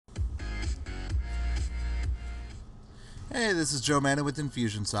Hey, this is Joe Manning with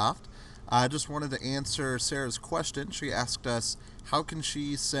Infusionsoft. I just wanted to answer Sarah's question. She asked us how can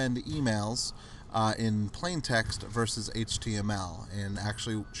she send emails in plain text versus HTML, and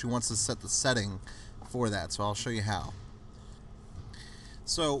actually she wants to set the setting for that, so I'll show you how.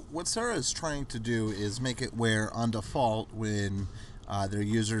 So what Sarah is trying to do is make it where on default when their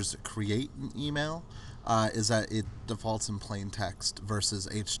users create an email is that it defaults in plain text versus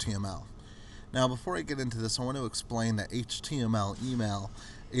HTML. Now, before I get into this, I want to explain that HTML email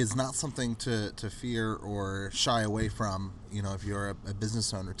is not something to fear or shy away from, if you're a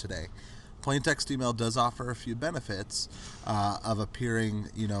business owner today. Plain text email does offer a few benefits of appearing,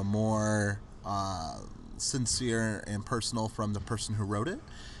 more sincere and personal from the person who wrote it.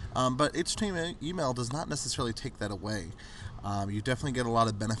 But HTML email does not necessarily take that away. You definitely get a lot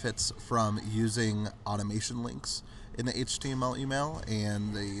of benefits from using automation links in the HTML email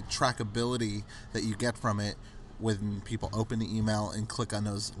and the trackability that you get from it when people open the email and click on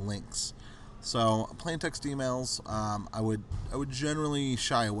those links. So plain text emails, I would generally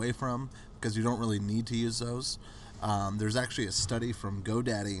shy away from because you don't really need to use those. There's actually a study from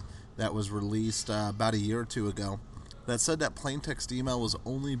GoDaddy that was released about a year or two ago that said that plain text email was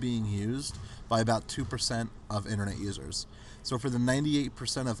only being used by about 2% of internet users. So for the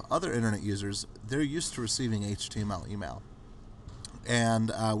 98% of other internet users, they're used to receiving HTML email.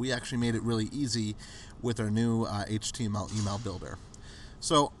 And we actually made it really easy with our new HTML email builder.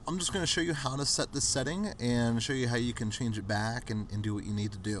 So I'm just going to show you how to set this setting and show you how you can change it back and do what you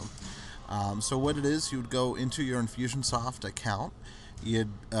need to do. So what it is, you would go into your Infusionsoft account,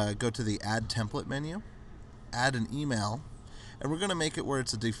 you'd go to the Add Template menu, add an email, and we're going to make it where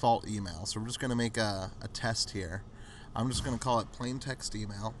it's a default email. So we're just going to make a test here. I'm just going to call it plain text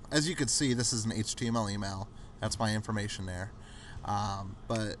email. As you can see, this is an HTML email. That's my information there.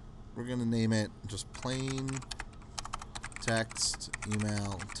 But we're going to name it just plain text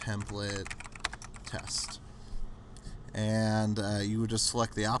email template test. And you would just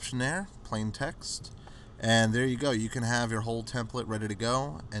select the option there, plain text. And there you go. You can have your whole template ready to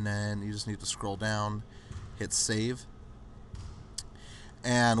go. And then you just need to scroll down, hit save.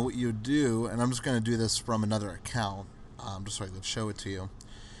 And what you do, and I'm just going to do this from another account, just so I can show it to you.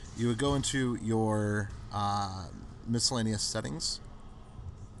 You would go into your miscellaneous settings,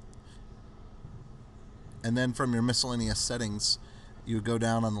 and then from your miscellaneous settings, you would go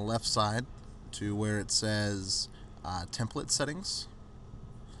down on the left side to where it says template settings,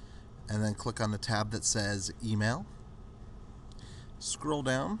 and then click on the tab that says email. Scroll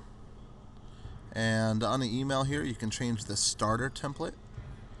down, and on the email here, you can change the starter template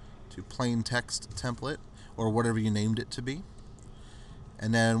to plain text template, or whatever you named it to be.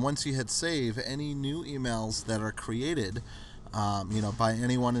 And then once you hit save, any new emails that are created by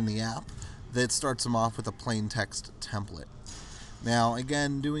anyone in the app, that starts them off with a plain text template. Now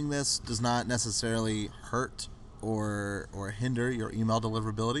again, doing this does not necessarily hurt or hinder your email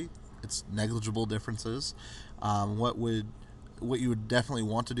deliverability. It's negligible differences. What you would definitely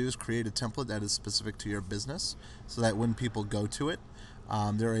want to do is create a template that is specific to your business, so that when people go to it,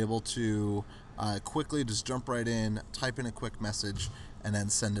 they're able to quickly just jump right in, type in a quick message, and then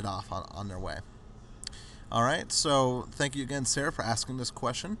send it off on their way. All right, so thank you again, Sarah, for asking this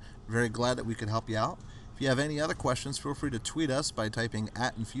question. Very glad that we could help you out. If you have any other questions, feel free to tweet us by typing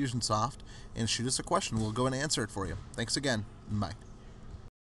 @Infusionsoft and shoot us a question. We'll go and answer it for you. Thanks again. Bye.